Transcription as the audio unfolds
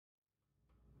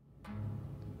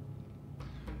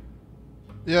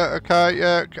Yeah, okay,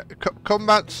 yeah. Come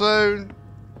back soon.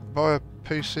 Buy a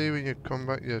PC when you come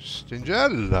back, you stingy.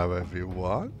 Hello,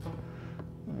 everyone.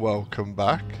 Welcome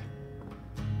back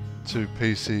to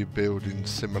PC Building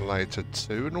Simulator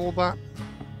 2 and all that.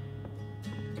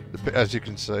 As you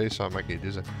can see, so I'm making it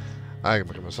dizzy. I'm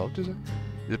making myself dizzy.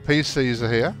 The PCs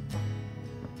are here.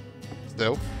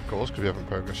 Still, of course, because we haven't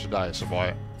progressed today, so buy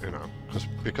it, you know.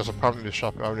 Because apparently the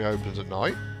shop only opens at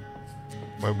night.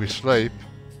 When we sleep,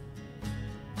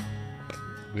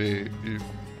 I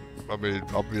mean,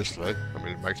 obviously, it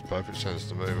makes perfect sense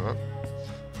to me, right?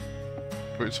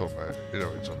 But it's on there, you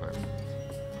know it's on there.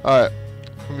 Alright,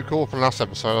 when we called from last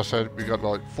episode, I said we got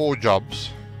like 4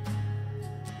 jobs.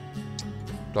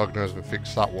 Diagnose and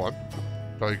fix that one.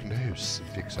 Diagnose and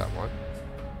fix that one.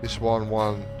 This one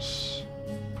wants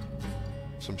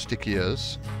some sticky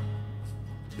ears.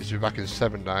 This will be back in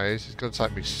 7 days. It's going to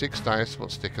take me 6 days to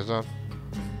put stickers on.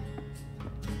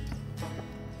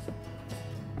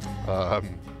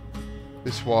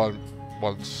 This one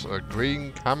wants a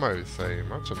green camo theme.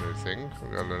 That's a new thing.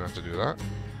 I'm going to learn how to do that.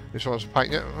 This one's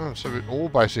paint. Yeah, oh, so it all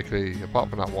basically, apart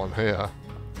from that one here,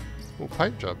 all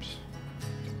paint jobs.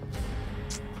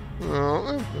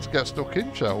 Well, let's get stuck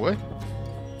in, shall we?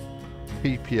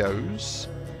 PPOs.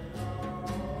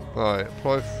 Right,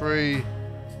 apply 3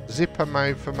 zipper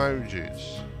mouth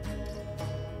emojis.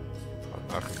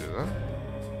 I can do that.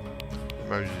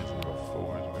 Emojis number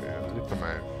 4, isn't it? Yeah, zipper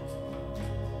mouth.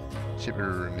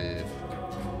 Zipper mouth.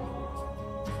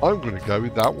 I'm going to go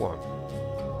with that one.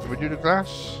 Did we do the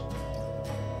glass?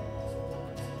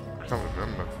 I can't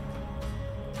remember.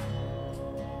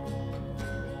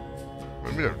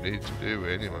 Well, we don't need to do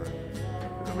it anyway.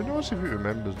 It'd be nice if it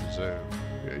remembers the zoom.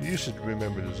 Yeah, you should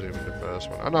remember the zoom in the first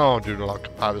one. I know I'm doing a lot of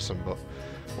comparison, but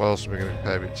what else are we going to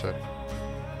compare it to?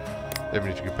 Even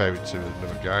if you compare it to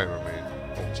another game, I mean,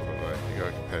 ultimately, you got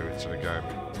to compare it to the game,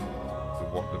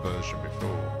 the version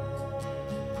before.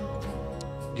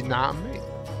 You know what I mean?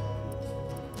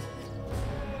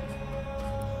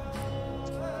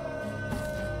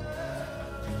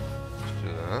 Let's do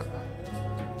that.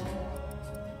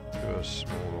 Do a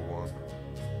smaller one.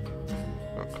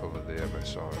 Not cover the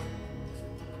MSI.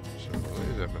 So it is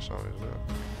MSI, isn't it?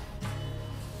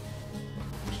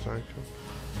 Mistaken.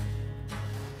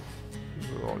 Use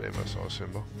the right MSI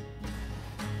symbol.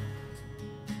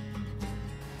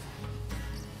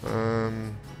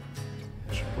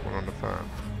 Should put one on the fan.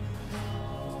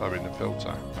 I mean the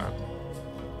filter fan.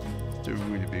 Do a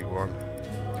really big one.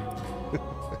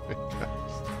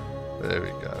 There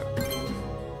we go.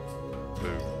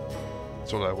 Boom.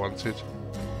 That's all I wanted.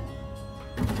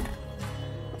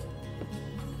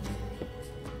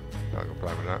 I can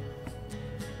play with that.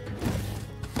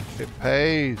 Get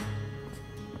paid.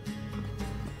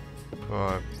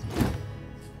 Right.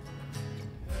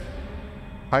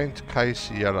 Paint case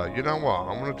yellow. You know what?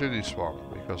 I'm gonna do this one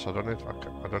because I don't know if I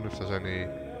don't know if there's any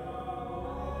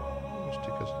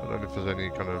stickers. I don't know if there's any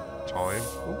kind of time.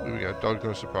 Oh, here we go.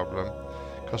 Diagnose the problem.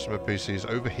 Customer PC is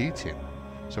overheating.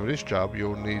 So for this job,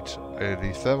 you'll need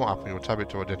the thermal app on your tablet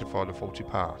to identify the faulty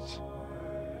parts.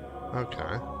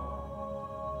 Okay.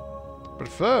 But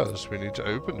first, we need to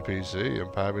open the PC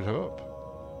and power it up.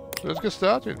 So let's get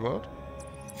started, Mod.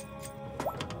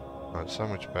 Oh, it's so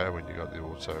much better when you got the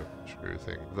auto screw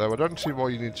thing. Though I don't see why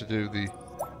you need to do the...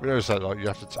 We notice that like you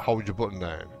have to hold your button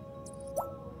down.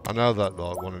 I know that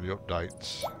like one of the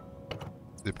updates,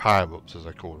 the power-ups as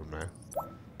they call them now,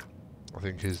 I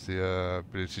think is the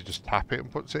ability to just tap it and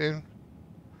puts it in.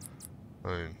 I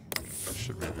mean, that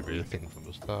should really be a thing from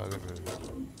the start, isn't it?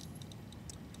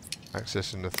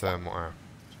 Accessing the thermal app.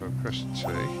 So press T.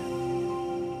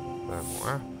 Thermal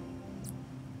app.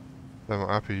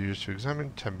 Thermal app is used to examine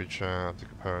temperature of the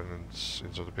components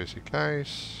inside the PC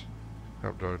case.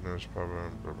 Help diagnose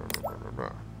problem. Blah blah blah blah blah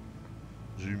blah.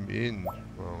 Zoom in.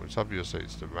 Well, it's obvious that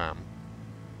it's the RAM.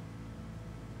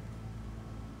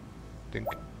 Think.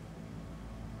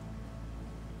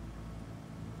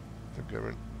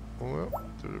 Going all up.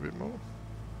 Do it a bit more.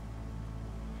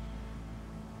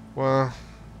 Well.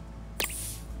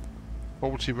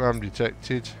 Faulty RAM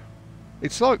detected.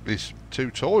 It's like this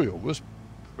tutorial was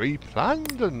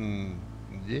pre-planned and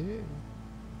yeah.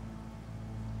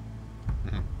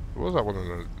 What was that one on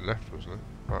the left, wasn't it?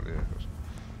 Right, yeah. It was.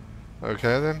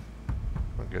 Okay then.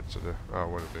 I'll get to the... Oh,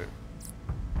 wait a bit.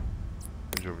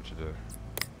 What do you want me to do?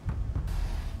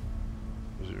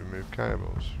 Does it remove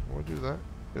cables? Why do that?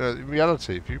 You know, in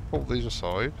reality, if you pull these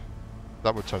aside,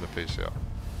 that would turn the PC off.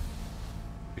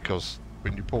 Because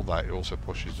when you pull that, it also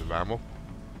pushes the RAM up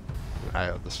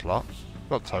out of the slot.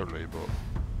 Not totally, but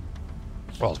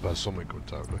well, I suppose something could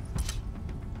totally.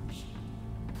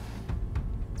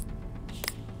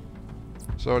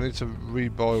 So I need to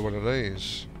rebuy one of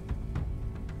these.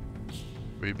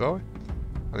 Rebuy?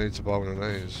 I need to buy one of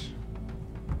these.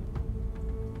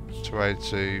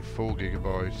 280, 4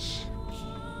 gigabytes.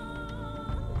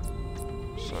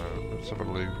 So let's have a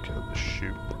look at the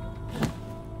shoot.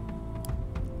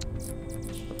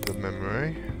 The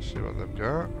memory, see what they've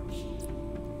got.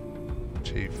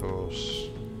 T-Force.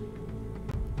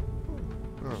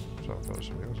 Oh, so I thought it was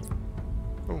something else.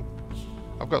 Oh,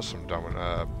 I've got some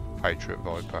Dominator Patriot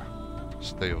Viper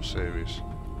Steel series.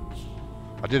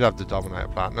 I did have the Dominator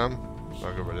Platinum. I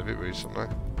got rid of it recently.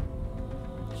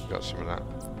 Got some of that.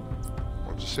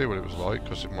 Wanted to see what it was like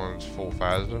because mine's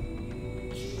 4,000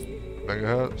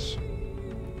 megahertz.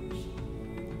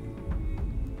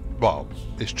 Well,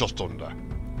 it's just under.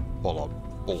 Well, like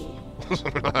all.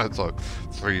 It's like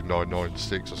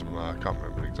 3996 or something like that. I can't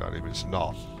remember exactly, but it's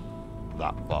not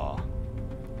that far.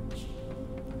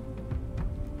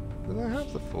 Did I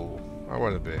have the full? I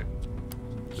went a bit.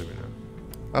 Do we know?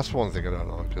 That's one thing I don't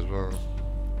like as well.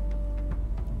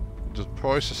 The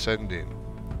price ascending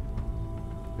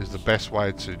is the best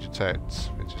way to detect.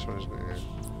 It's this one, isn't it?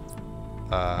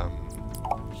 Yeah.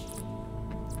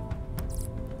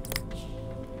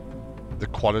 The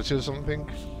quality of something.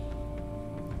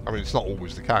 I mean, it's not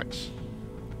always the case,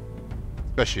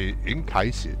 especially in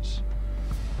cases.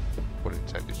 Pun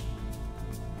intended.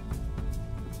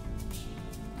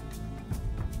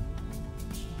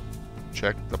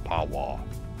 Check the power.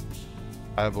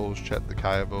 Cables, check the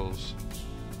cables.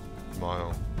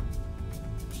 Smile.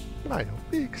 Smile,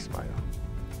 big smile.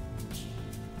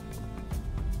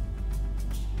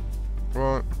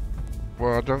 Right.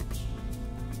 Well, I don't.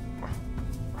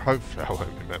 Hopefully, I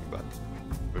won't remember.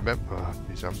 Remember,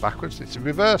 he's on backwards. It's a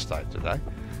reverse day today.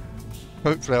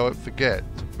 Hopefully, I won't forget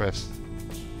to press,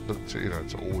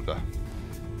 to order.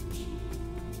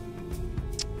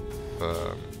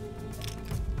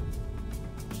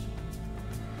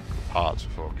 Parts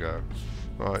before I go.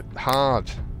 Right,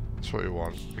 hard. That's what you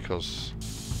want because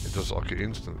it does like an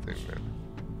instant thing then.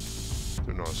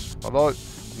 Too nice. I like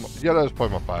yellow's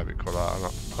probably my favourite colour, and I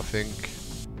think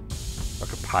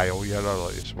like a pale yellow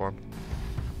like this one.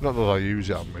 Not that I use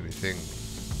it on many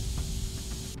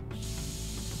things.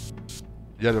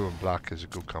 Yellow and black is a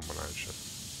good combination.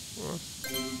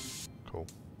 Right. Cool.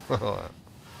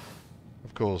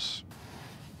 Of course,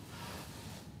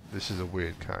 this is a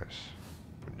weird case.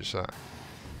 What you say?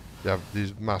 You have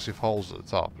these massive holes at the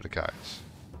top of the case,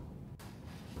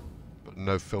 but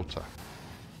no filter.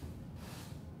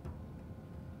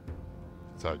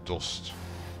 So dust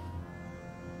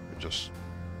would just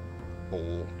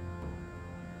fall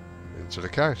into the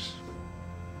case.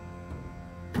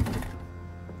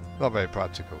 Not very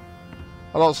practical.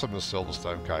 I like some of the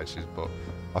Silverstone cases, but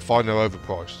I find they're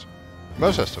overpriced.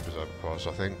 Most of that stuff is overpriced,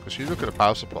 I think, because you look at the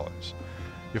power supplies,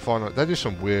 you find like they do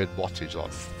some weird wattage,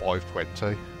 like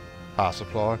 520 power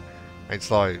supply. It's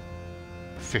like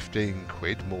 15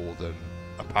 quid more than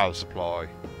a power supply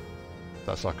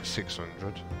that's like a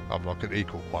 600 of like an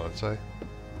equal quality,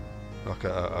 like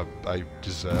a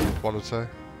deserved quality.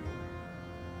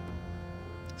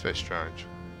 It's a bit strange.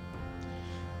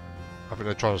 I think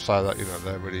they're trying to say that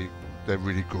they're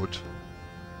really good,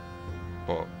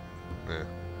 but yeah,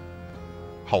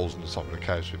 holes in the top of the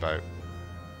case without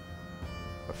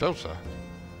a filter.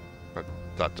 But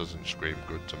that doesn't scream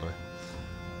good to me.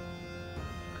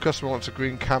 The customer wants a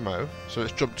green camo, so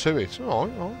let's jump to it.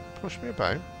 Alright, push me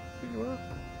about. Here you are.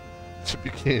 To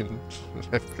begin,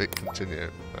 left click continue.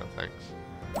 No thanks.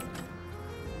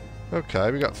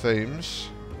 Okay, we got themes.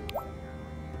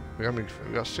 We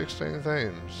got 16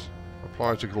 themes.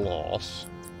 Apply to gloss.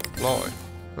 Apply.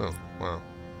 Oh, wow.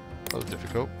 That was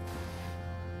difficult.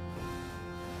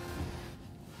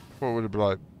 What would it be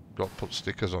like? Got put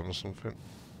stickers on or something?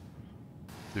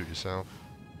 Do it yourself.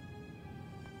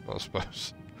 I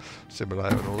suppose.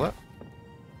 Simulator and all that.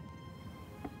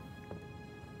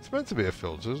 It's meant to be a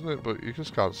filter, isn't it? But you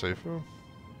just can't see through.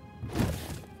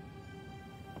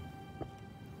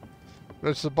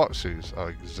 Notice the boxes are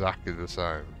exactly the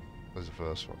same as the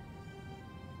first one.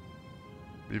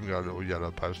 Even got a little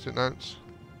yellow post-it notes,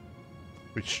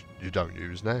 which you don't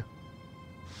use now.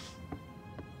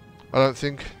 I don't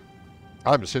think.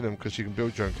 I haven't seen them because you can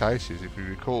build your own cases. If you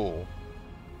recall,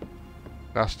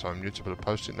 last time you had to put a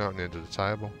post-it note on the end of the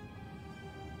table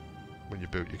when you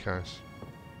built your case.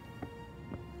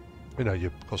 You know,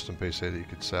 your custom PC that you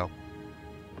could sell.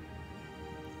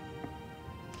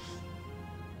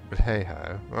 But hey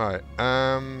ho, right?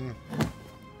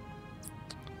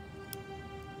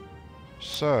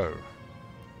 So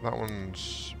that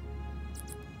one's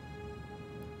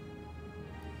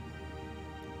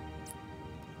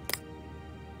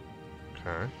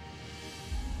Okay.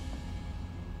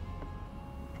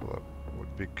 Well, that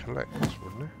would be collect,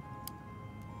 wouldn't it?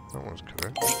 That one's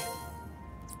collect.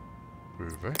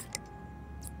 Groovy.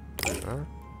 Do that.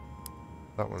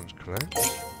 That one's collect.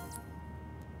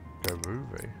 Go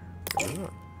groovy. Do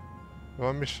that. Well,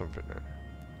 I missed something there.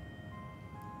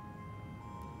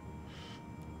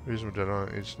 Reasonable deadline.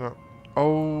 It's not.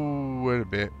 Oh, wait a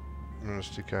bit. I'm gonna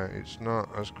stick out. It's not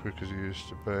as quick as it used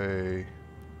to be.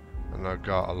 And I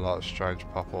got a lot of strange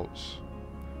pop-ups.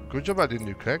 Good job I didn't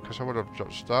do collect, because I would have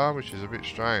dropped star, which is a bit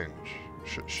strange.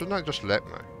 Shouldn't I just let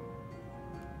me?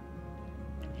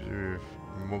 Do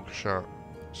mugshot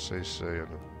CC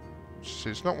and see,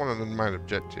 it's not one of the main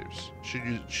objectives.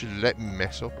 Should let me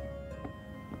mess up?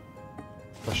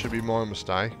 That should be my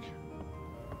mistake.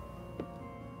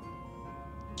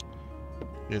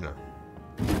 You know.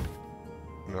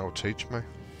 And they'll teach me.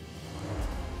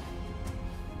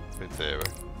 In theory.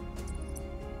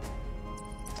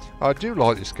 I do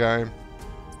like this game.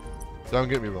 Don't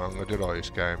get me wrong, I do like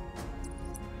this game.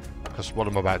 Because what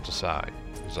I'm about to say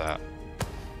is that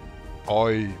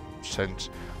I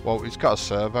sent... Well, it's got a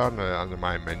server on the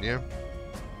main menu.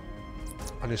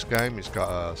 On this game, it's got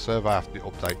a server after the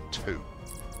update 2.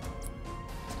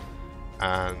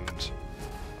 And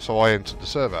so I entered the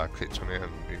server, I clicked on it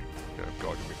and it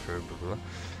guided me through, blah, blah, blah.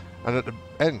 And at the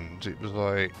end, it was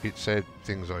like, it said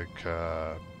things like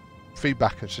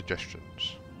feedback and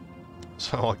suggestions.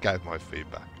 So I gave my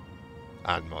feedback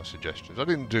and my suggestions. I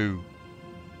didn't do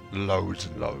loads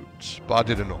and loads, but I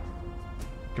did enough.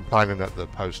 Complaining that the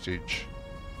postage,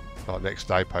 like next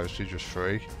day postage, was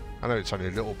free. I know it's only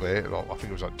a little bit, like, I think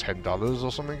it was like $10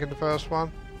 or something in the first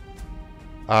one.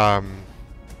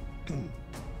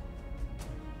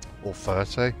 Or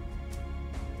 30,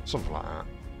 something like that.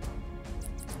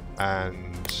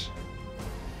 And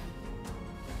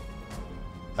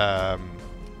oh,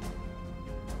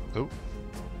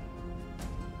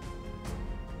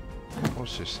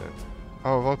 what's this then?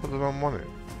 Oh, have I put the wrong one in?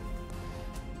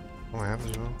 Oh, I have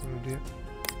as well, an idiot.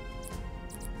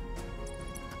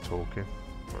 Talking,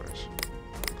 nice.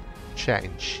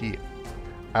 Chatting shit.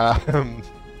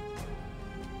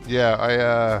 Yeah,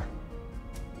 I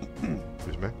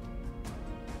excuse me.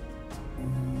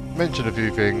 Mentioned a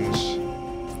few things.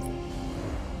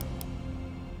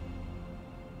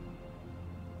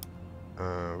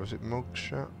 Was it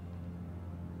mugshot?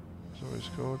 Is that what it's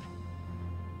called?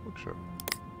 Mugshot.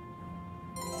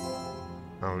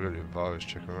 Oh, we got the virus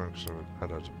checking around because I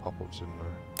had loads of pop-ups in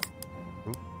there.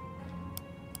 Ooh.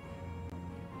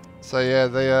 So yeah,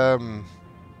 they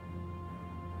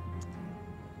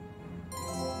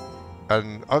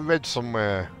and I read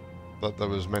somewhere that there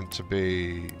was meant to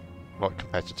be like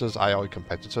competitors, AI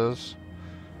competitors,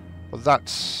 but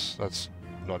that's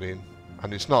not in,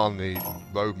 and it's not on the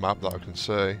roadmap that I can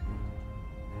see.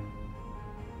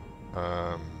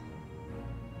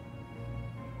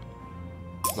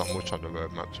 Not much on the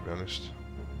roadmap, to be honest.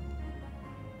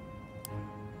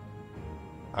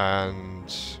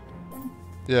 And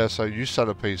yeah, so you sell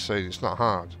a PC, it's not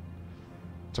hard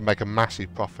to make a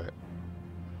massive profit.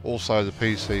 Also, the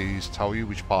PCs tell you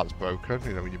which part's broken,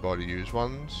 you know, when you buy the used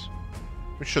ones,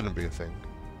 which shouldn't be a thing.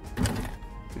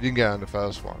 You didn't get it on the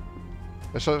first one.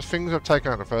 And so things I've taken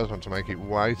out the first one to make it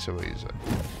way too easy.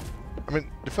 I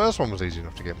mean, the first one was easy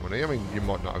enough to get money. I mean, you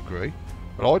might not agree,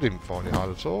 but I didn't find it hard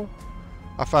at all.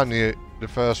 I found the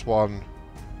first one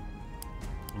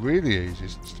really easy.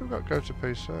 Still got to go to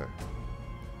PC.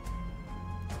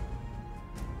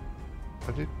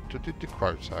 I did the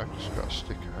quote out. Just got a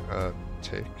stick out,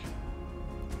 tick.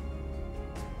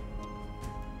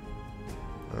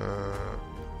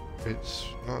 It's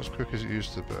not as quick as it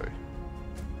used to be.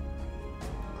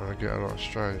 I get a lot of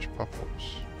strange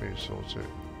pop-ups being sorted.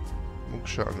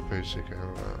 Mugshot on the PC can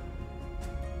have that.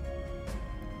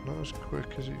 Not as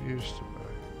quick as it used to be.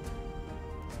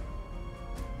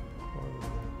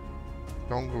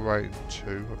 Longer rating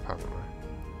 2 apparently.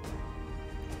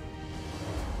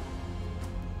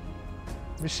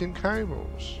 Missing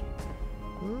cables.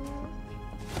 What?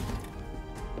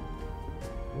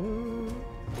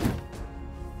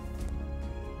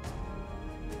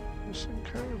 Missing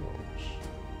cables.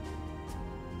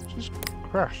 Just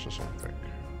crashed or something.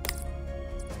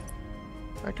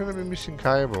 How can there be missing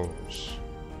cables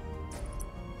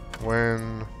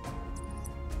when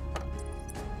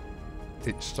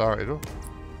it started up?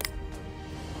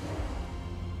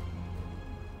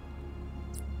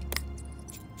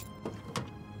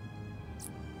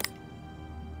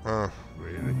 Oh,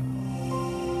 really?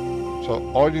 So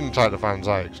I didn't take the fans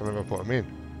out because I never put them in.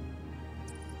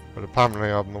 But apparently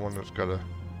I'm the one that's got to...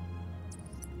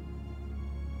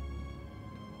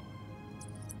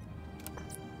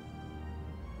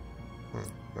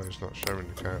 No, it's not showing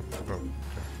the count. Oh, okay.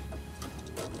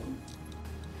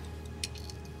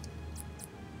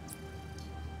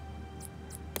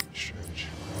 Strange.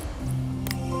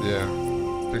 Yeah,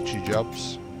 glitchy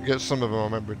jobs. You get some of them, I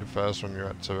remember in the first one you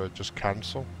had to just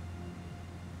cancel.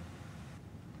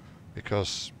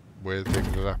 Because weird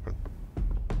things would happen.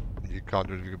 You can't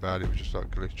do anything about it, it was just like a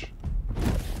glitch.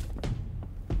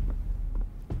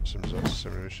 Seems like a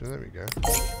similar issue, there we go.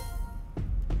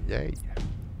 Yay.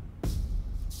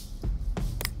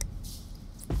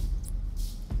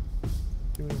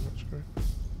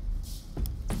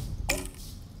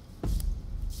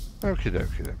 Okie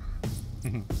dokie then.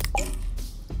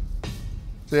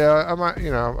 So yeah, I might, you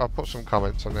know, I'll put some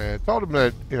comments on there. Told them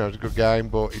that, you know, it was a good game,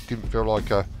 but it didn't feel like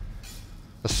a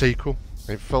sequel.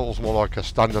 It feels more like a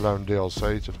standalone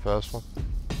DLC to the first one.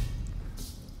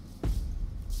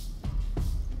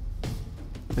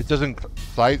 It doesn't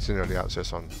say it's in early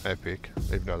access on Epic,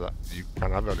 even though that you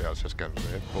can have early access games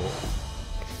there, but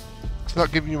it's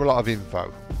not giving you a lot of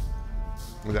info.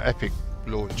 I mean, the Epic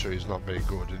launcher is not very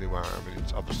good anyway. I mean,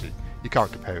 it's obviously, you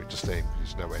can't compare it to Steam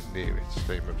because it's nowhere near it.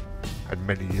 Steam have had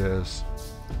many years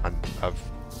and have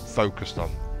focused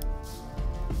on,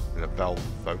 you know, Valve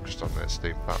focused on their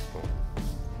Steam platform.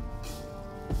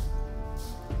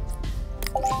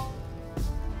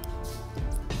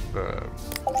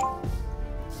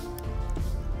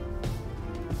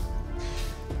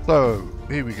 So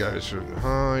here we go. So,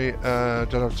 hi,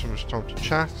 don't have too much time to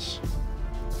chat. I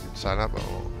didn't say that, but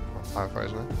I'll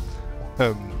paraphrase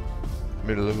now.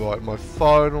 Middle of writing my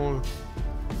final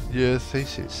year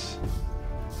thesis.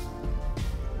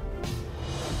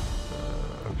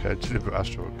 Okay, deliberate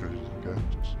asteroid collision. Okay.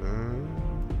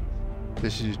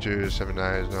 This is due 7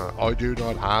 days now. I do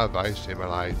not have a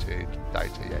simulated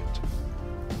data yet.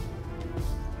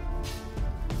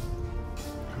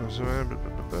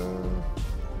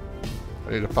 I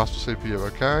need a faster CPU,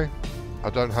 okay. I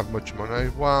don't have much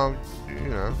money. Well, you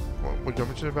know, what do you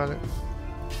want me to do about it?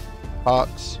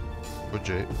 Parts,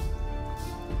 budget,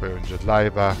 300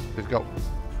 labour. We've got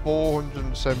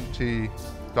 $470.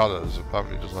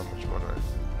 Apparently doesn't have much money.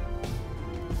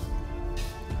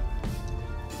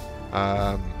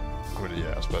 I mean,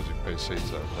 yeah, I suppose in PC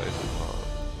terms,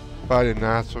 failing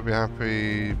that, we'll be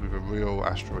happy with a real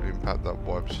asteroid impact that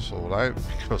wipes us all out,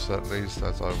 because at least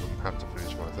that I wouldn't have to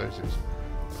finish my thesis.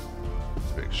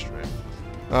 It's a bit extreme.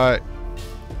 Alright,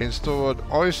 installed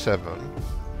i7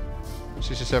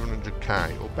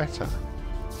 6700K or better.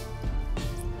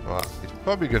 Right, it's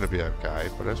probably going to be okay,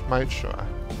 but let's make sure.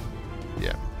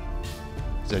 Yeah,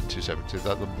 Z270,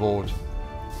 that the board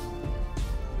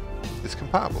is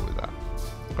compatible with that.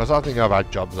 Because I think I've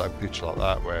had jobs that glitch like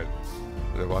that where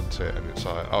they want it and it's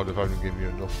like, oh, they've only given you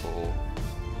enough for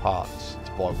parts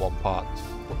to buy one part,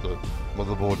 but the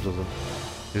motherboard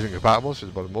isn't compatible, so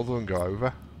it's buy the mother and go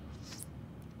over.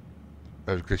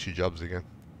 Those glitchy jobs again.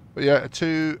 But yeah, a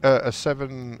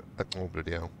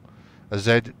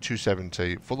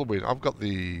Z270 for the win. I've got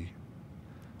the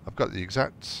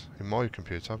exact in my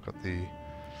computer. I've got the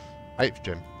 8th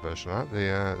gen version of that,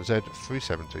 the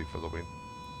Z370 for the win.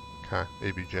 Okay,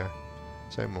 EBJ,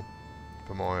 same one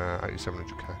for my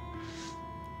 8700K.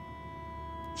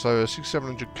 So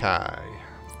 6700K.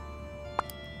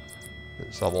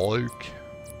 Let's have a look.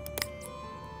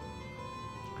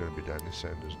 It's going to be down this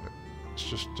end, isn't it? Let's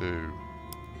just do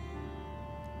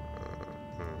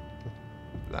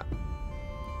that.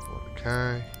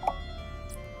 Okay.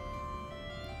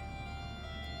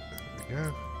 There we go.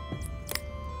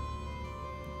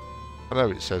 I know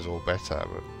it says all better,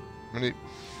 but I mean,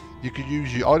 you could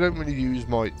use. I don't really use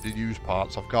the used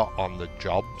parts I've got on the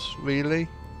jobs really,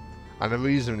 and the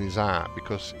reason is that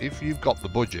because if you've got the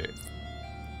budget,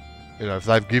 you know, if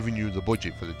they've given you the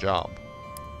budget for the job,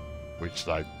 which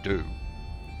they do,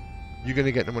 you're going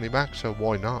to get the money back. So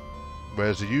why not?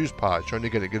 Whereas the used parts, you're only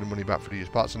going to get the money back for the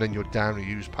used parts, and then you're down a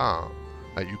used part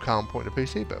that you can't put in a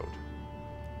PC build.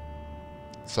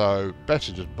 So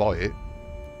better just buy it.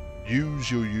 Use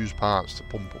your used parts to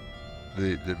pump up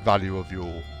the value of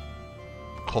your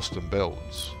custom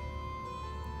builds.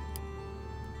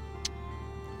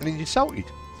 And then you're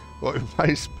sorted. Well,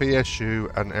 replace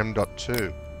PSU and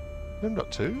M.2.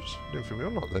 M.2s? Didn't think we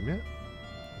unlocked them yet.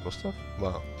 Must have.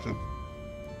 Well.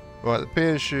 Right, the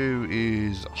PSU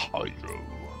is Hydro.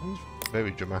 It's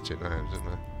very dramatic names, isn't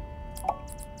it?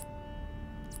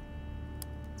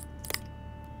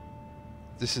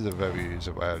 This is a very easy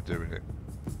way of doing it.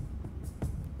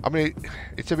 I mean,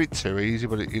 it's a bit too easy,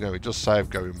 but it, you know, it does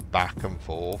save going back and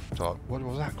forth. Like, what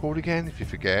was that called again? If you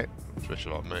forget,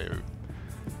 especially like me, who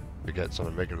forgets on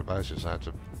a regular basis how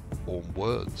to form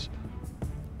words.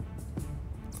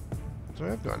 So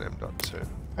I've got an M.2.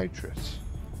 Patriots.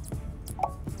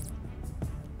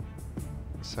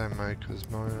 Same make as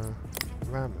my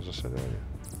RAM, as I said earlier.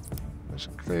 Let's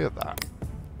clear that.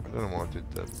 I don't know what I did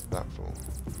that for.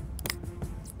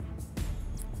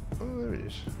 Oh, there it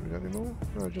is. Have we got any more?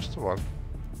 No, just the one.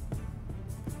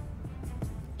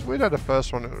 It's weird how the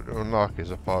first one to unlock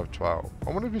is a 512. I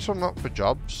wonder if it's unlocked for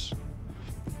jobs.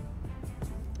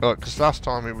 Because last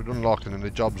time it would unlock and then the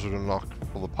jobs would unlock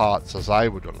for the parts as they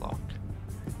would unlock.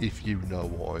 If you know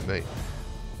what I mean.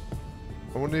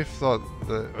 I wonder if like,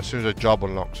 as soon as a job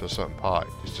unlocks a certain part,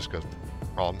 it just goes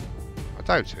on. I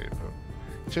doubt it, but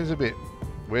it seems a bit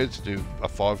weird to do a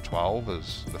 512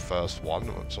 as the first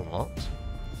one once unlocked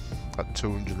at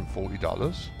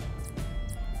 $240.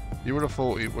 You would have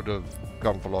thought it would have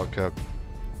gone for like a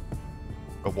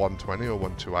 120 or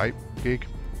 128 gig.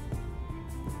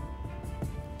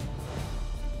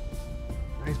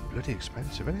 It's bloody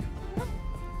expensive, isn't it?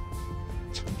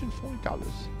 $240.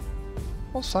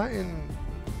 What's that in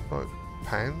like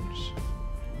pounds?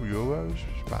 Euros?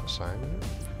 It's about the same, isn't it?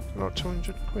 Like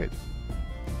 200 quid.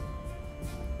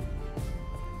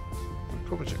 It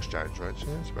covers exchange rates,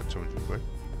 yeah, it's about 200 quid.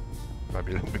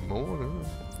 Maybe a little bit more, I don't know.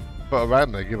 But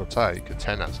around there, give or take, a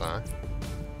 10 I'd say.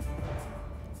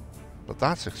 But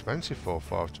that's expensive for a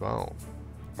 512.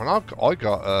 Well, I've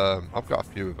got a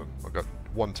few of them. I've got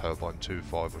one turbine, two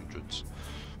 500s.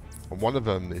 And one of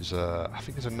them is I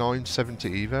think it's a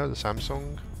 970 Evo, the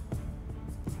Samsung.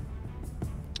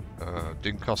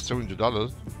 Didn't cost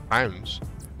 $200 pounds.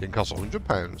 Didn't cost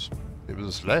 £100. It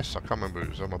was less. I can't remember. It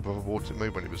was my brother bought it me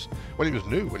when it was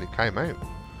new, when it came out.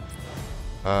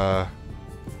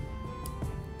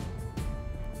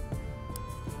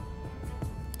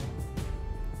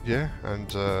 Yeah, and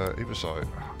it was like,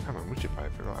 I can't remember what you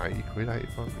paid for it, like 80 quid,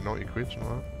 85, 90 quid, something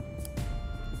like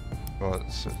that.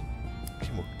 Right, so,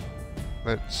 come on.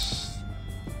 Let's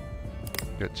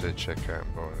get to checkout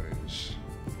and buy these.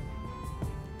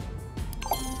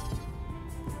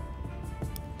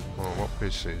 Oh, what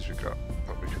PCs we got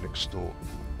that we can extort?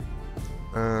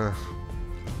 Well,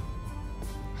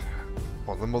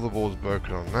 the motherboard's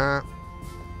broken on that.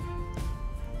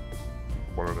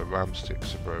 One of the RAM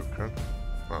sticks are broken.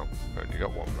 Well, I only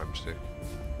got one RAM stick.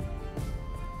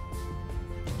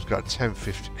 It's got a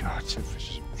 1050. God,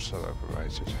 1050 is so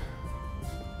overrated.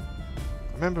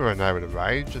 I remember when they were the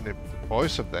rage and the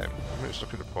price of them. I mean, let's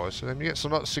look at the price of them. You get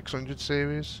some like 600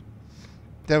 series.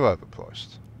 They're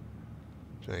overpriced.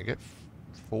 So you get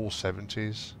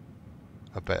 470s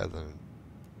are better than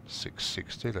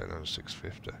 660, let alone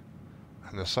 650.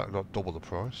 And they're something like double the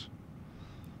price.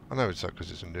 I know it's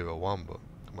because it's a newer one, but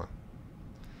come on.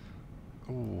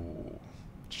 Ooh,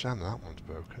 shame that one's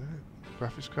broken, isn't it?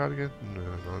 Graphics card again? No,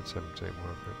 917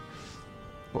 worth it.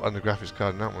 But and the graphics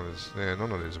card in that one is, yeah,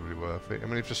 none of these are really worth it. I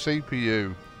mean, if the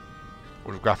CPU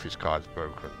or the graphics card's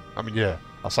broken, I mean, yeah,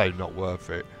 I say not worth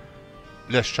it.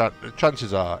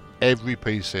 Chances are every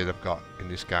PC they've got in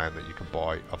this game that you can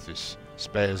buy of this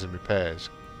spares and repairs,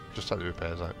 just take the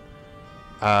repairs out.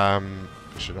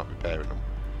 You should not be repairing them.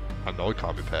 I know I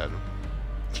can't repair them.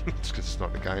 It's because it's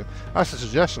not in the game. That's a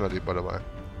suggestion I did, by the way.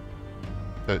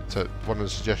 One of the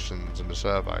suggestions in the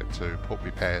survey to put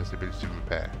repairs, the ability to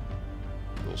repair.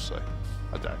 We'll see.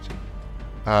 I doubt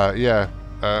it. Yeah.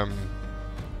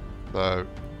 So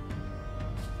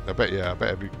I bet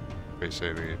every PC,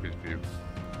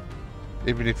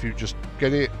 even if you just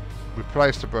get it,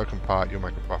 replace the broken part, you'll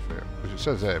make a profit. Because it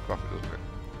says there profit, doesn't it?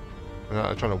 And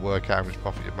I'm trying to work out how much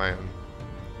profit you make. And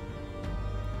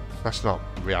that's not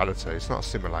reality. It's not a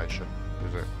simulation,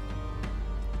 is it?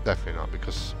 Definitely not,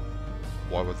 because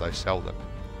why would they sell them?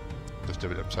 Just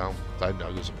do it themselves. They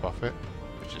know there's a profit,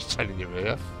 which is telling you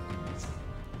here.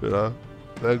 You know,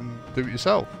 then do it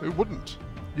yourself. Who wouldn't?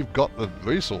 You've got the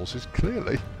resources,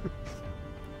 clearly.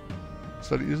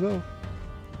 Sell it yourself.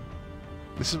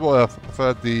 This is why I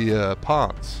preferred the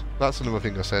parts. That's another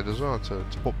thing I said as well, to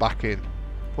put back in.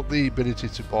 Put the ability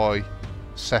to buy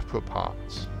separate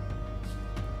parts.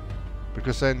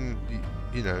 Because then,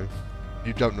 you know,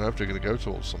 you don't know if they're going to go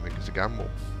towards something. It's a gamble.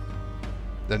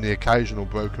 Then the occasional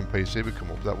broken PC would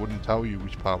come up that wouldn't tell you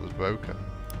which part was broken.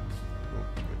 Oh,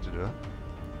 to do that.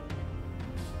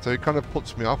 So it kind of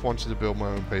puts me off wanting to build my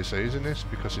own PCs in this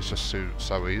because it's just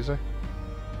so easy.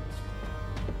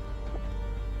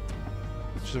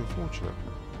 Which is unfortunate.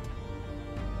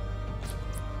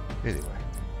 Anyway.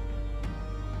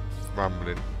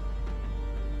 Rambling.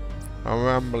 I'm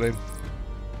rambling.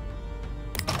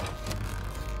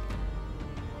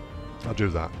 I do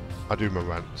that. I do my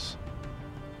rants.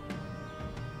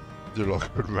 I do like a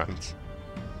good rant.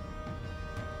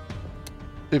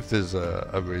 If there's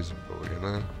a reason for it, you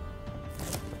know.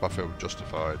 If I feel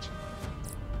justified.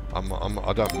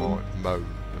 I don't mind moan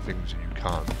the things that you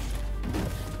can't.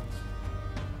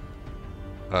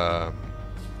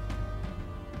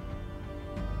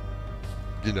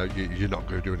 You know, you're not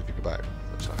going to do anything about it.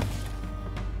 Let's say.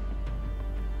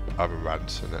 I have a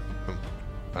rant in it,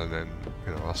 and then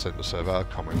you know I sent the server. I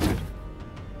commented.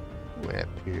 Where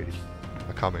beauty.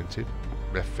 I commented,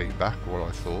 left feedback, what I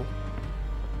thought,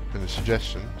 and the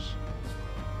suggestions.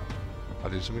 I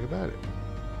did something about it.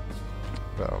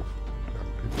 But I'll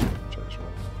change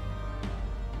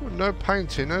one. No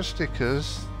painting, no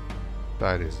stickers.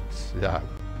 That is, yeah.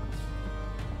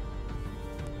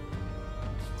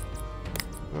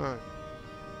 Right.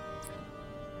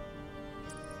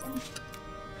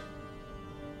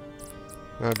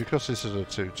 Now, because this is a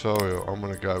tutorial, I'm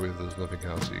going to go with there's nothing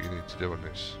else that you need to do on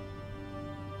this.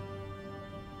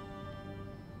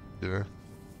 You know?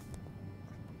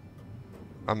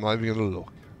 I'm not even going to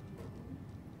look.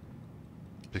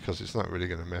 Because it's not really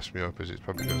going to mess me up, as it's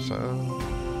probably going to say, oh,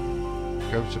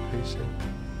 go to PC.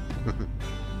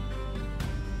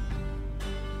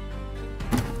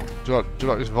 Do you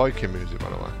like this Viking music, by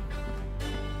the way?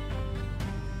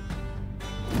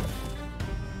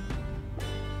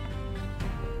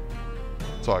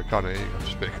 Sorry, I can't hear you, I'm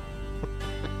speaking.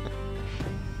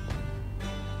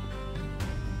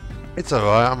 It's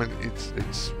alright, I mean,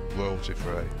 it's royalty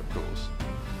free, of course.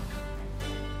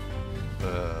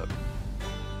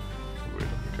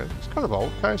 Okay, it's kind of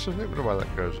old case, isn't it? I don't know why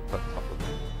that goes at that top of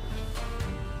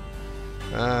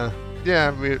it.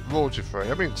 Yeah, royalty free.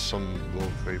 I mean, some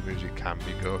royalty free music can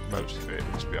be good. Most of it,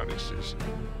 let's be honest, is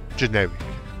generic,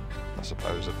 I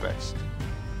suppose, at best.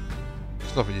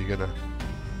 It's nothing you're gonna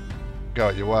go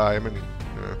out your way. I mean,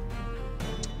 you know,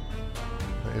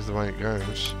 that is the way it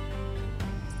goes.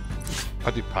 I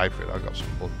did pay for it. I got some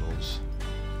bundles.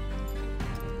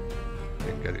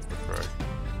 Didn't get it for free.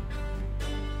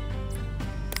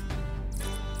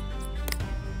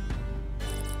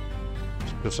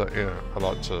 Because you know, I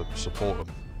like to support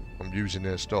them. I'm using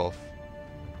their stuff,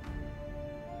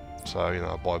 so you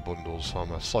know I buy bundles on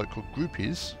a site called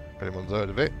Groupies. If anyone's heard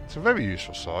of it, it's a very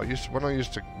useful site. When I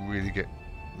used to really get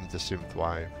into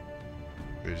synthwave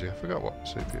music, I forgot what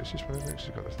CPU is this one. It's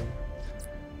got a thing.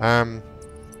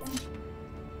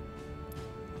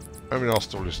 I mean, I'll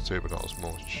still listen to it, but not as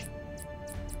much.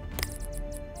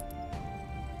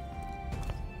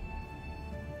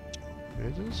 Yeah,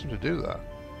 it doesn't seem to do that.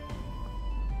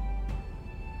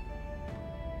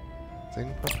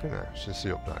 Thing properly now since the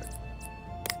update.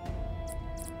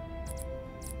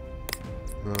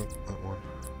 No, that one.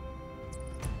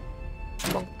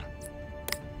 Plonk.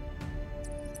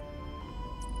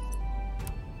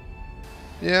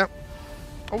 Yeah.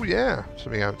 Oh yeah.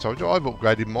 Something I haven't told you. I've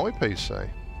upgraded my PC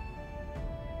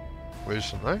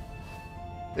recently.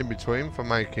 In between for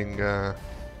making the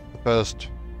first,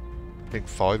 I think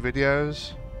 5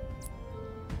 videos.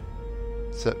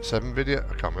 7 video.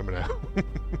 I can't remember now.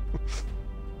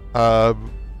 I know.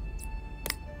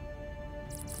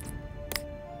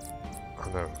 I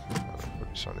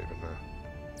don't even know.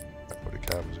 What it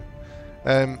covers it.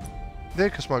 There,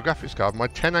 because my graphics card, my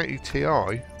 1080 Ti,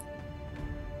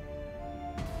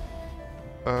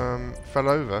 fell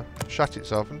over, shut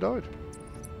itself, and died.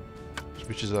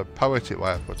 Which is a poetic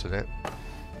way of putting it.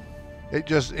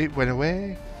 It went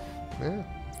away. Yeah,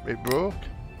 it broke.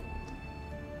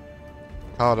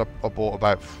 Card I bought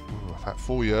about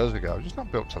 4 years ago. It's just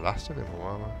not built to last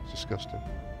anymore. It's disgusting.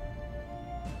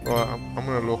 Right, I'm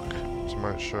going to look to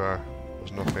make sure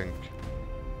there's nothing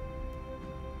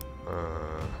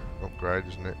upgrade,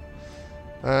 isn't it?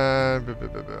 I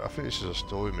think this is a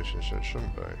story mission, so it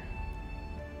shouldn't be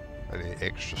any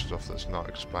extra stuff that's not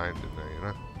explained in there, you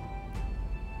know?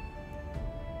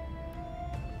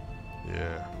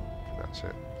 Yeah, that's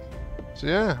it. So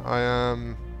yeah,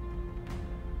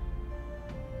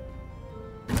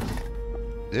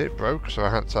 it broke, so I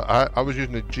had to. I was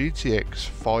using a GTX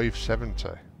 570.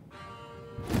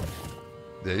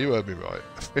 Yeah, you heard me right.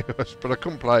 But I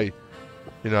couldn't play,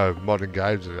 you know, modern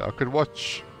games with it. I could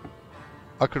watch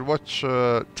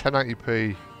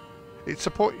 1080p. It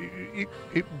support it.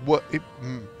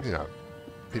 You know,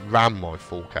 it ran my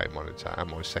 4K monitor and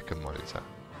my second monitor,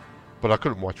 but I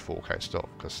couldn't watch 4K stuff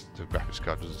because the graphics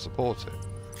card doesn't support it.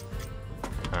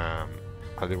 I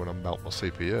didn't want to melt my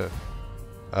CPU.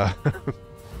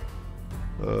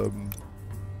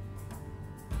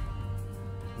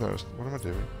 No, what am I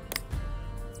doing?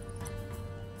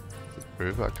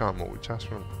 Prove that I can't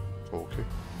multitask when I'm talking.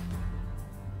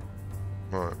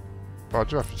 Right. Well, I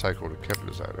do have to take all the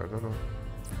Kevlars out there, don't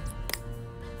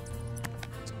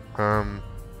I?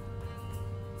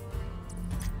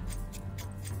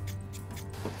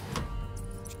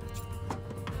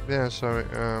 Yeah, so it,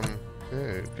 yeah,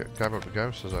 it gave up the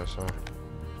ghost, as I say.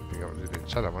 I think I didn't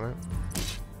say that one out.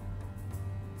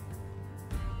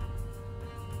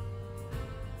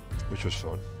 Which was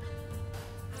fun.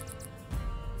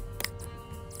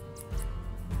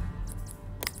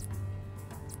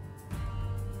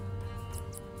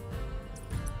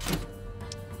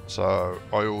 So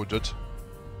I ordered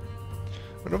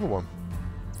another one.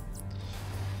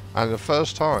 And the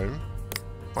first time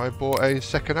I bought a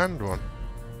second-hand one.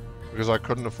 Because I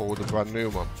couldn't afford the brand new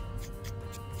one.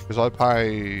 Because I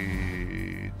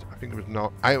paid, I think it was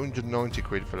not 890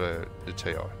 quid for the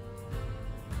TI.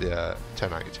 The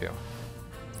 1080 Ti.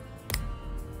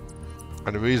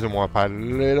 And the reason why I paid a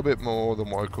little bit more than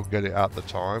what I could get it at the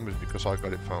time was because I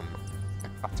got it from a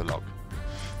catalogue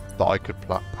that I could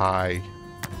pay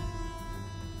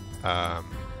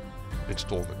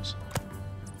installments.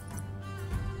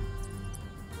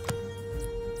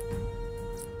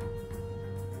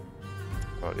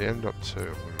 Right, the M.2 I'm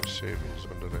going to assume is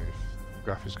underneath.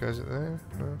 Graphics card, is it there?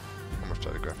 No? How much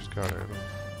did the graphics card out?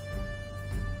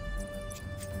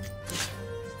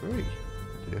 3.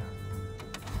 Yeah.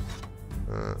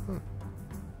 Oh,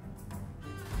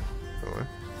 well.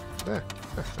 There.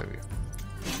 There we go.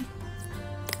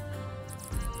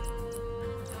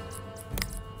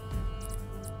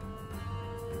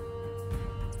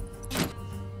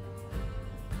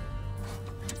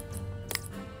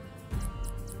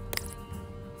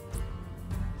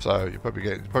 So you're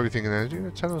probably thinking, are you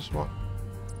going to tell us what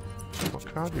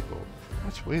card you bought?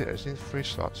 That's weird. It's in 3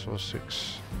 slots for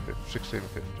 16.50,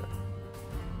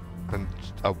 and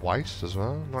a waste as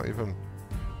well. Not even,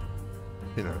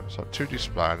 you know, it's like 2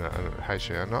 display and an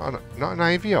HDR, not an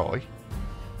AVI.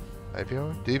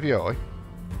 AVI, DVI.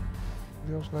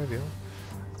 DVI's an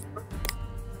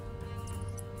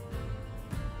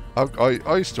AVI.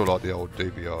 I still like the old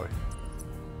DVI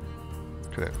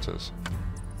connectors.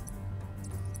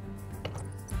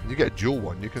 You get a dual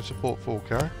one, you can support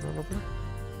 4K, probably.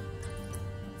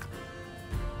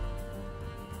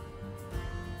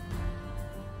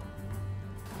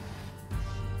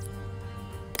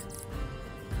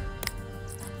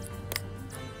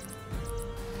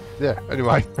 Yeah,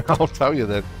 anyway, I'll tell you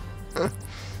then.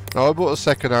 Now, I bought a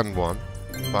second-hand one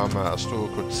from a store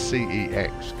called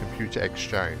CEX, Computer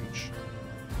Exchange.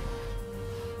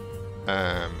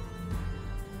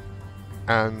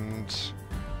 And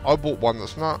I bought one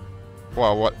that's not,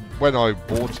 well, when I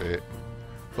bought it,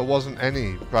 there wasn't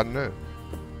any brand new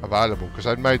available, because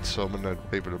I'd made some and then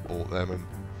people had bought them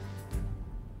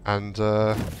and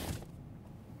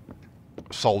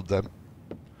sold them.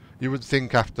 You would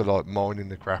think after like mining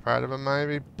the crap out of them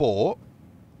maybe, but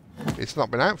it's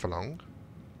not been out for long.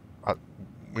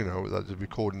 You know, the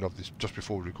recording of this, just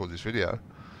before we record this video,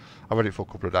 I've had it for a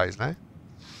couple of days now,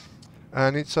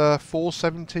 and it's a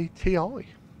 470 Ti.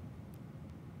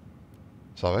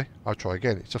 Sorry, I'll try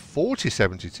again. It's a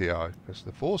 4070 Ti, because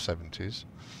the 470's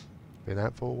been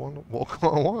out for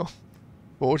quite a while.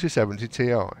 4070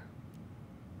 Ti. Ooh,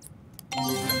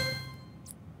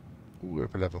 we're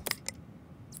up a level.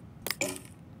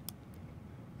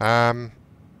 Then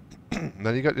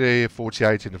you got the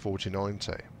 4080 and the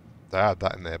 4090. They had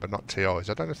that in there, but not TIs.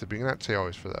 I don't know if they're bringing out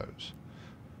TIs for those.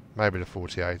 Maybe the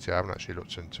 4080. I haven't actually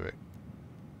looked into it,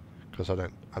 because I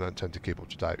don't tend to keep up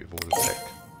to date with all the tech.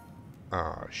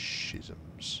 Ah,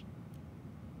 schisms.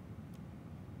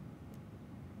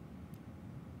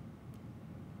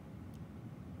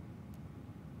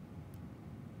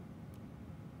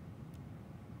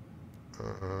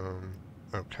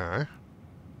 Okay.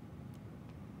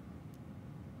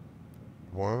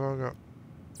 What have I got?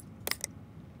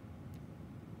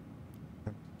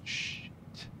 Shit.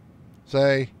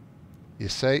 See,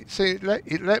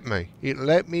 it let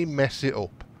me mess it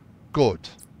up. Good.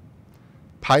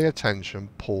 Pay attention,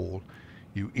 Paul,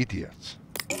 you idiot.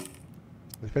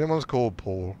 If anyone's called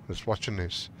Paul that's watching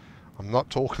this, I'm not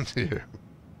talking to you.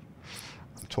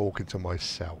 I'm talking to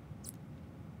myself.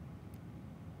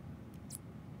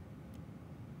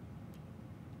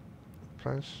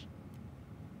 Place.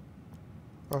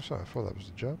 Oh, sorry, I thought that was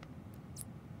the job.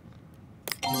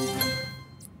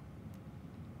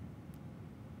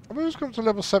 I've always come to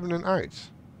level 7 and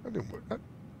 8. That didn't work. That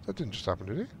didn't just happen,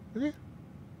 did it? Did it?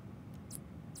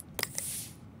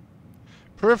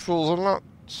 Peripherals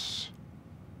unlocked.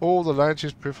 All the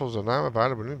latest peripherals are now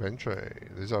available in inventory.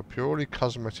 These are purely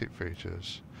cosmetic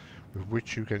features with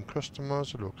which you can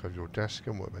customize the look of your desk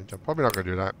and workbench. I'm probably not going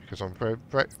to do that because I'm a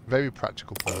very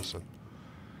practical person.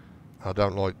 I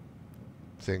don't like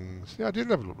things. Yeah, I did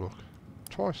level up, look.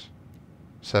 Twice.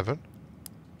 7.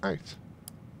 8. It's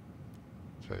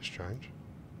very strange.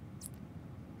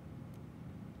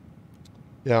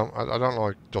 Yeah, I don't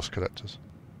like dust collectors.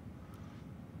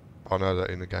 I know that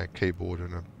in the game, keyboard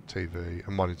and a TV,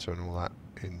 a monitor and all that,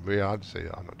 in reality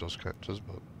are not dust collectors,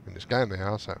 but in this game they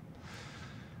are, so.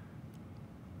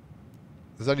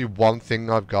 There's only one thing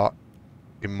I've got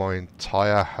in my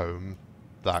entire home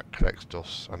that collects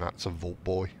dust, and that's a Vault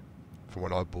Boy from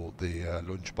when I bought the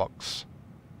Lunchbox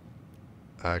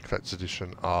collector's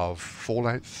edition of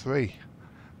Fallout 3.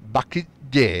 Back in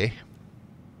there.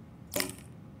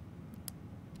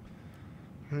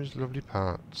 There's lovely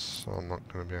parts I'm not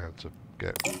going to be able to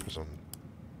get because I'm...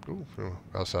 Ooh,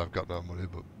 I'll say I've got no money,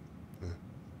 but... Yeah.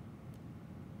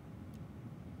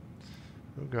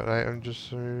 We've got 800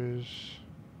 series...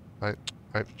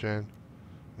 8th gen,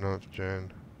 9th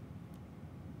gen...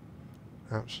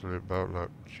 Absolute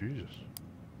boatload. Jesus.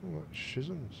 Oh, that's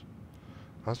shizzums.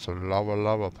 That's a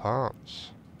lower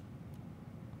parts.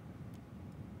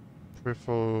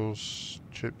 Peripherals,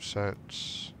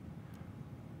 chipsets,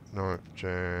 9th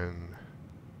gen,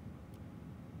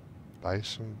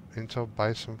 Intel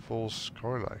Basin Falls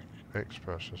Skylake X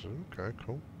processor. Okay,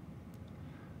 cool.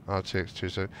 RTX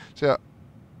 270. So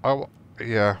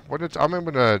yeah, I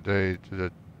remember when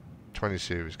the 20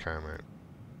 series came out.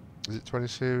 Is it 20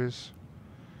 series?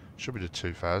 Should be the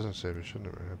 2000 series,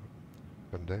 shouldn't it? Really?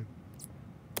 Gone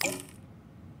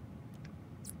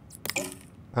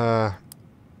down.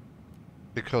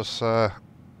 Because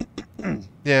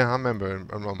yeah, I remember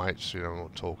and my mates,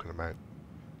 talking about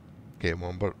getting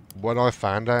one. But when I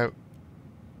found out,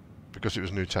 because it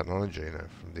was new technology,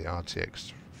 from the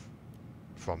RTX,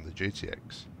 from the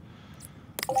GTX.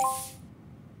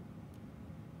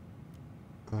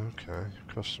 Okay,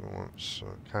 customer wants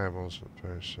cables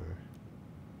and PC.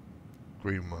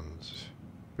 Green ones.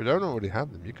 If you don't already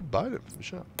have them, you can buy them from the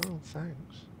shop. Oh,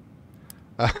 thanks.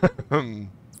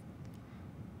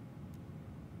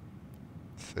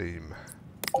 Theme.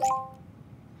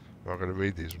 I'm going to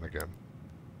read these one again.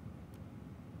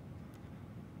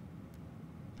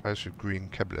 Place with green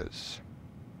cablers.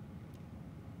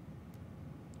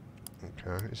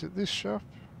 Okay, is it this shop?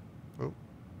 Oh,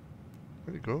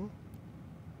 where'd it go?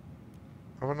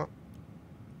 Have I not?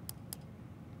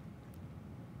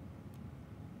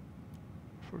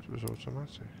 I thought it was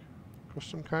automatic.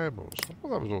 Custom cables. I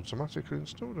thought that was automatically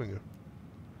installed on your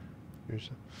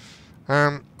user.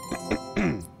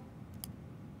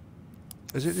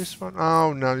 Is it this one?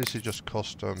 Oh no, this is just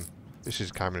custom. This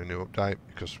is coming a new update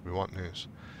because we want this.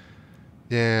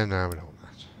 Yeah, no, we don't want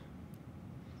that.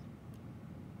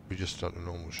 We just start the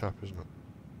normal shop, isn't it?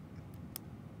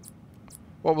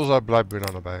 What was I blabbering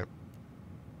on about?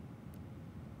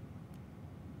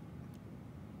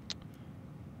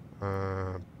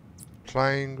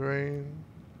 Plain green,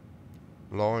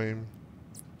 lime.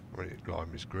 I mean,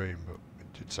 lime is green, but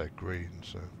it did say green,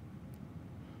 so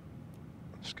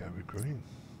let's go with green.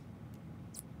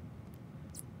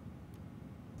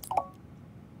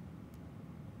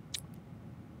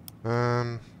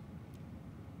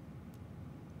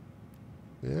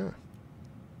 Yeah.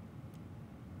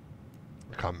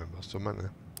 I can't remember, I still meant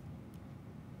it.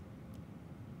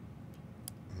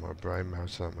 My brain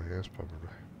melts out my ears, probably.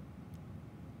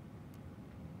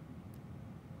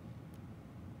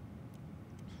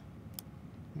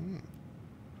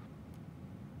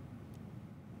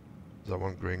 Is that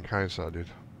one green case I did?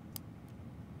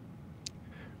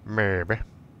 Maybe.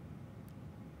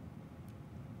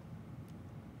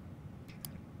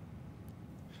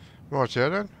 Right here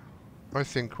then. I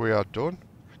think we are done.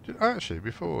 Actually,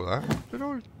 before that, did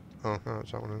I... Oh, no,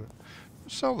 it's that one, isn't it?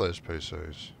 Sell those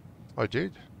PCs. I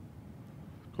did.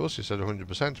 Of course, you said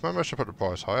 100%. Maybe I should put the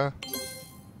price higher.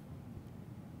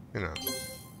 You know.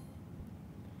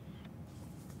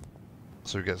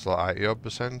 So it gets like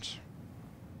 80-odd%.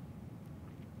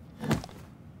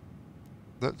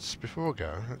 Before we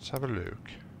go, let's have a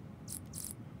look.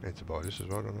 Need to buy this as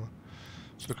well, don't I?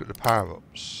 Let's look at the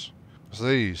power-ups. So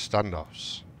these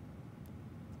standoffs,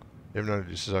 even though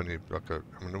this is only like they're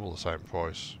all the same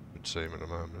price, it would seem at the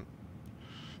moment.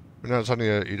 But no, it's only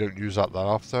you don't use that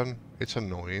often. It's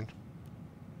annoying.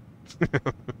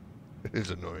 It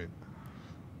is annoying.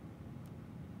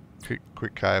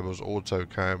 Quick cables, auto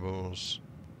cables.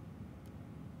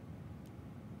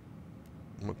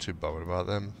 I'm not too bothered about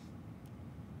them.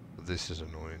 But this is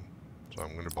annoying, so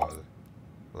I'm going to buy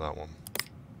that one.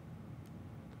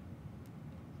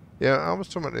 Yeah, I was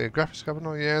talking about the graphics card.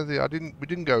 No, yeah, we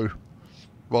didn't go.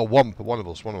 Well, one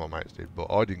of my mates did,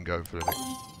 but I didn't go for the next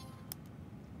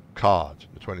card,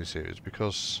 the 20 series,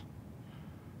 because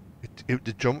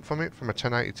the jump from a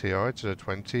 1080 Ti to the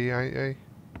 2080, I think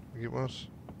it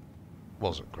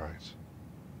wasn't great.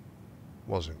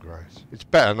 Wasn't great. It's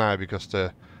better now because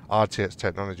RTX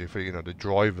technology for, you know, the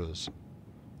drivers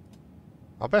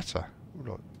are better.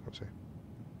 Look, let's see.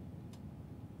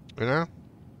 You know?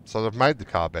 So they've made the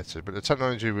car better, but the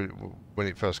technology when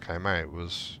it first came out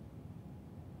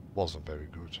wasn't very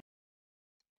good.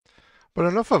 But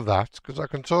enough of that, because I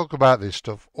can talk about this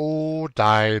stuff all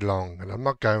day long, and I'm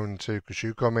not going to, because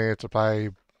you come here to play,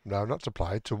 no, not to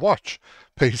play, to watch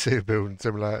PC Building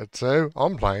Simulator 2.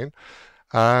 I'm playing,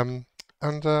 and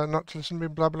not to listen to me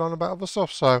blabbing on about other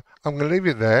stuff. So I'm going to leave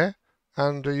it there,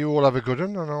 and you all have a good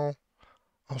one, and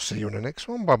I'll see you in the next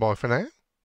one. Bye bye for now.